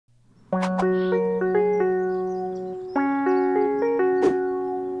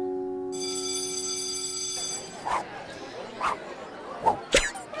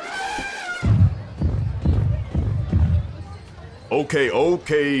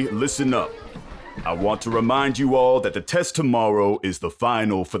Okay, listen up. I want to remind you all that the test tomorrow is the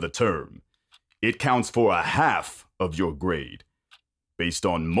final for the term. It counts for a half of your grade. Based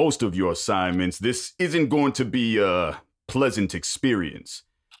on most of your assignments, this isn't going to be a pleasant experience.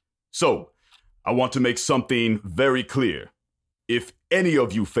 So, I want to make something very clear. If any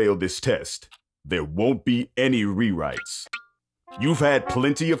of you fail this test, there won't be any rewrites. You've had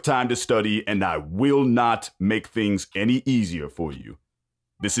plenty of time to study, and I will not make things any easier for you.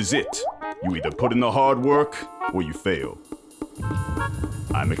 This is it. You either put in the hard work, or you fail.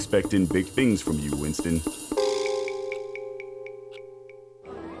 I'm expecting big things from you, Winston.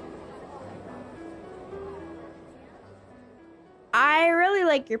 I really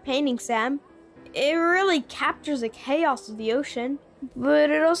like your painting, Sam. It really captures the chaos of the ocean, but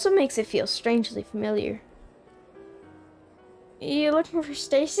it also makes it feel strangely familiar. You looking for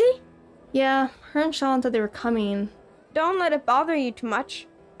Stacy? Yeah, her and Sean said they were coming. Don't let it bother you too much.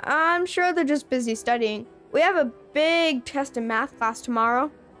 I'm sure they're just busy studying. We have a big test in math class tomorrow.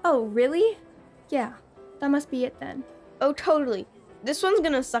 Oh, really? Yeah, that must be it then. Oh, totally. This one's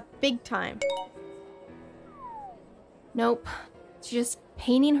gonna suck big time. Nope. She's just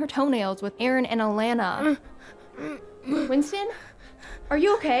painting her toenails with Aaron and Alana. Winston? Are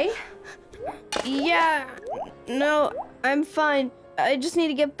you okay? Yeah, no, I'm fine. I just need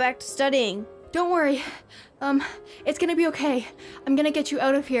to get back to studying. Don't worry. It's gonna be okay. I'm gonna get you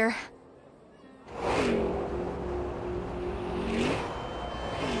out of here.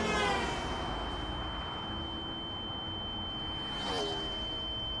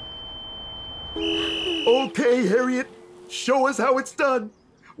 Okay, Harriet. Show us how it's done.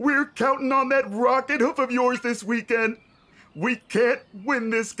 We're counting on that rocket hoof of yours this weekend. We can't win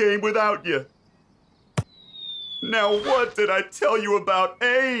this game without you. Now, what did I tell you about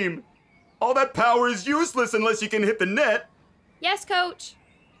aim? All that power is useless unless you can hit the net. Yes, Coach.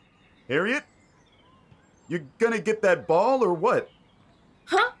 Harriet? You gonna get that ball or what?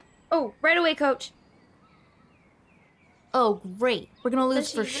 Huh? Oh, right away, Coach. Oh, great. We're gonna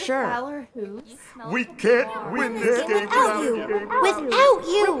lose for sure. We can't win this game without you. Without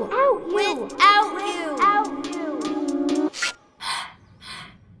you! Without you!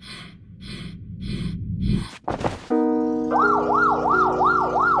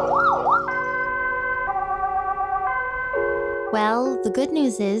 Well, the good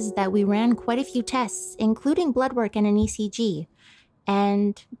news is that we ran quite a few tests, including blood work and an ECG,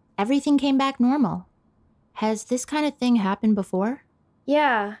 and everything came back normal. Has this kind of thing happened before?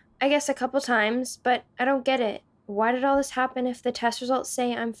 Yeah, I guess a couple times, but I don't get it. Why did all this happen if the test results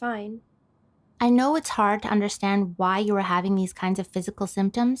say I'm fine? I know it's hard to understand why you are having these kinds of physical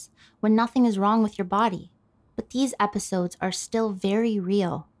symptoms when nothing is wrong with your body, but these episodes are still very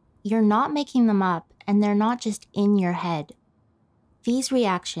real. You're not making them up, and they're not just in your head. These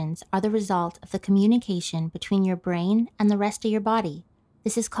reactions are the result of the communication between your brain and the rest of your body.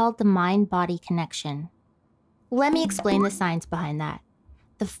 This is called the mind-body connection. Let me explain the science behind that.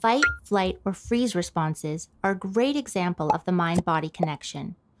 The fight, flight, or freeze responses are a great example of the mind-body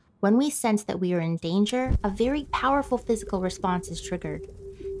connection. When we sense that we are in danger, a very powerful physical response is triggered.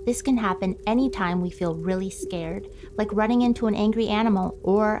 This can happen anytime we feel really scared, like running into an angry animal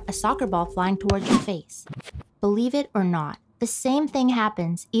or a soccer ball flying towards your face. Believe it or not, the same thing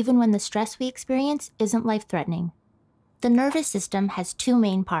happens even when the stress we experience isn't life-threatening. The nervous system has two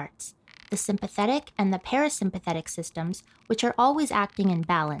main parts, the sympathetic and the parasympathetic systems, which are always acting in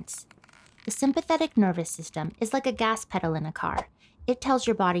balance. The sympathetic nervous system is like a gas pedal in a car. It tells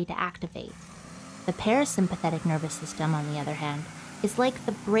your body to activate. The parasympathetic nervous system, on the other hand, is like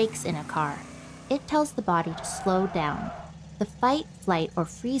the brakes in a car. It tells the body to slow down. The fight, flight, or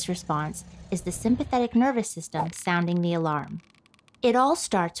freeze response is the sympathetic nervous system sounding the alarm. It all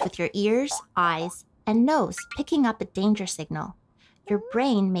starts with your ears, eyes, and nose picking up a danger signal. Your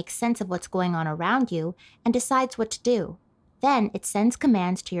brain makes sense of what's going on around you and decides what to do. Then it sends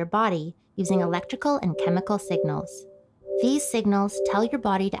commands to your body using electrical and chemical signals. These signals tell your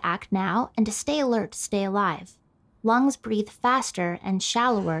body to act now and to stay alert to stay alive. Lungs breathe faster and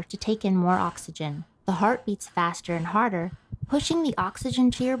shallower to take in more oxygen. The heart beats faster and harder, pushing the oxygen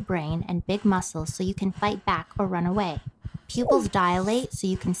to your brain and big muscles so you can fight back or run away. Pupils dilate so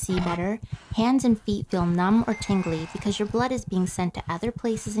you can see better. Hands and feet feel numb or tingly because your blood is being sent to other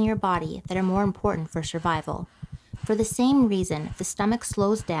places in your body that are more important for survival. For the same reason, the stomach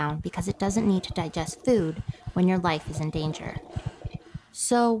slows down because it doesn't need to digest food when your life is in danger.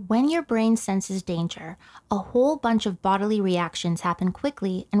 So when your brain senses danger, a whole bunch of bodily reactions happen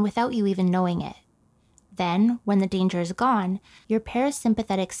quickly and without you even knowing it. Then, when the danger is gone, your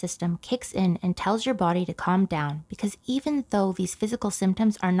parasympathetic system kicks in and tells your body to calm down, because even though these physical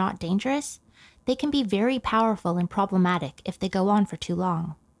symptoms are not dangerous, they can be very powerful and problematic if they go on for too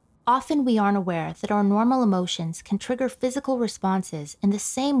long. Often we aren't aware that our normal emotions can trigger physical responses in the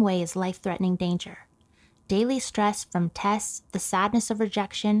same way as life-threatening danger. Daily stress from tests, the sadness of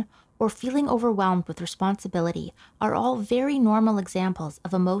rejection, or feeling overwhelmed with responsibility are all very normal examples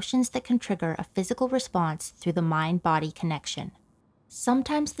of emotions that can trigger a physical response through the mind-body connection.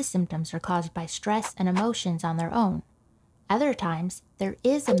 Sometimes the symptoms are caused by stress and emotions on their own. Other times, there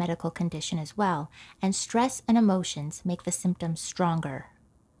is a medical condition as well, and stress and emotions make the symptoms stronger.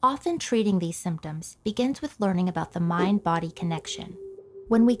 Often treating these symptoms begins with learning about the mind-body connection.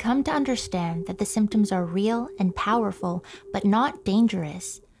 When we come to understand that the symptoms are real and powerful, but not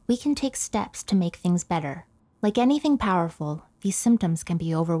dangerous, we can take steps to make things better. Like anything powerful, these symptoms can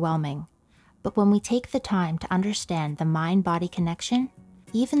be overwhelming. But when we take the time to understand the mind-body connection,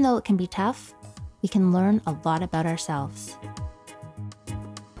 even though it can be tough, we can learn a lot about ourselves.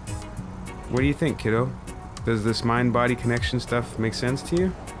 What do you think, kiddo? Does this mind-body connection stuff make sense to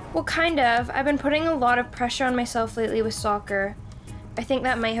you? Well, kind of. I've been putting a lot of pressure on myself lately with soccer. I think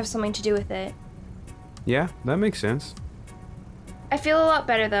that might have something to do with it. Yeah, that makes sense. I feel a lot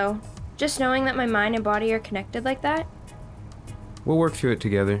better though, just knowing that my mind and body are connected like that. We'll work through it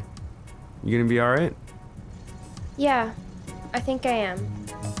together. You gonna be alright? Yeah, I think I am.